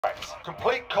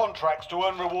Complete contracts to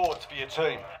earn rewards for your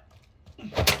team.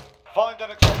 Find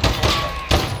an acceptable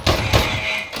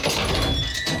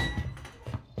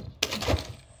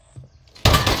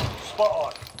spot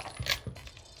on.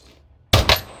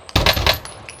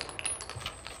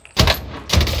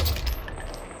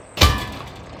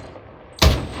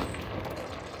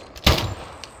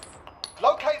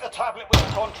 Locate the tablet with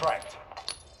the contract.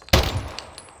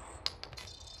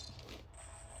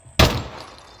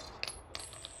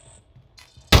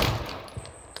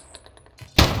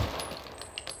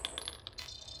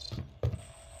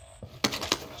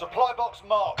 Supply box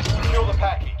marked. Secure the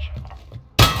package.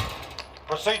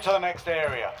 Proceed to the next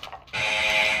area.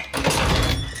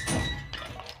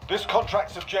 This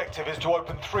contract's objective is to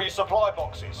open 3 supply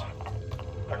boxes.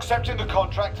 Accepting the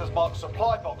contract has marked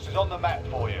supply boxes on the map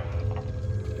for you.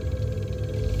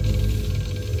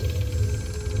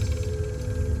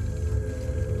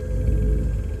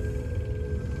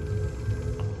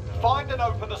 Find and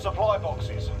open the supply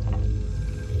boxes.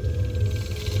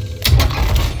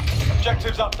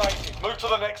 Objectives updated. Move to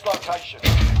the next location.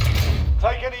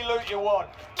 Take any loot you want.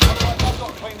 Otherwise, I've got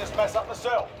to clean this mess up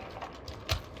myself.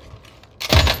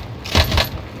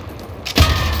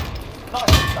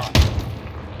 Nicely done.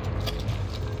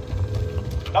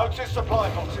 Notice supply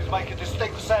boxes make a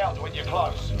distinct sound when you're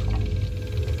close.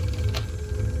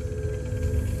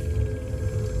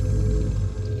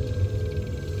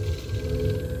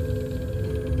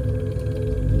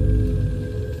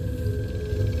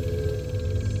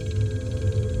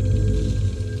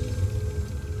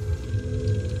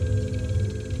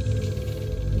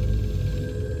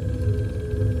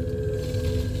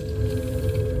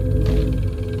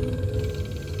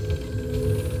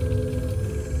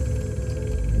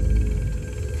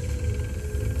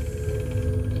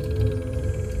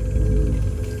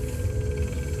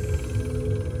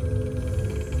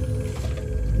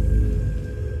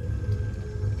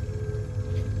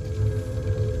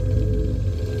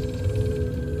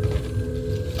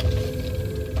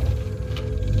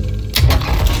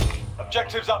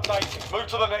 Objectives updated. Move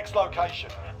to the next location.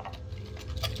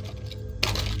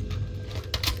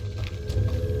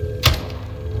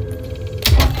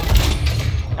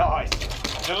 Nice.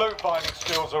 Your loot finding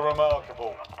skills are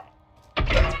remarkable.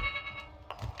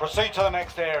 Proceed to the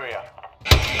next area.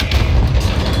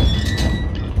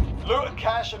 Loot and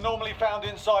cash are normally found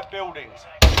inside buildings.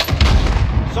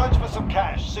 Search for some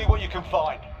cash. See what you can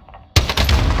find.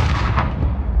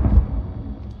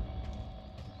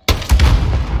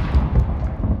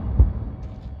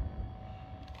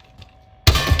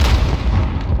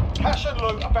 Cash and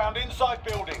loot are found inside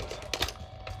buildings.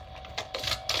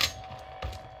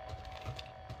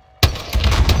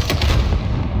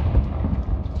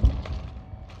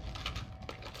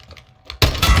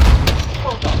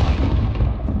 Well done, mate.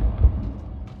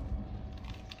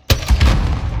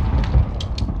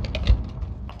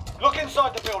 Look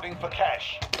inside the building for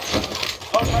cash.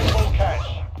 Locate all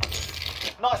cash.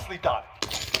 Nicely done.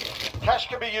 Cash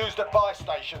can be used at buy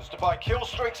stations to buy kill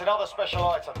streaks and other special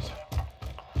items.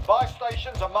 Buy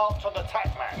stations are marked on the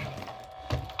TAC map.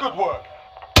 Good work.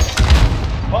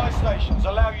 Buy stations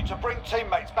allow you to bring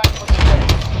teammates back from the dead,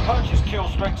 purchase kill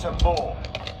streaks and more.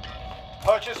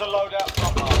 Purchase a loadout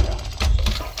drop marker.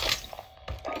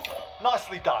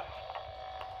 Nicely done.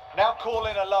 Now call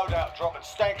in a loadout drop and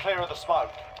stand clear of the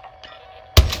smoke.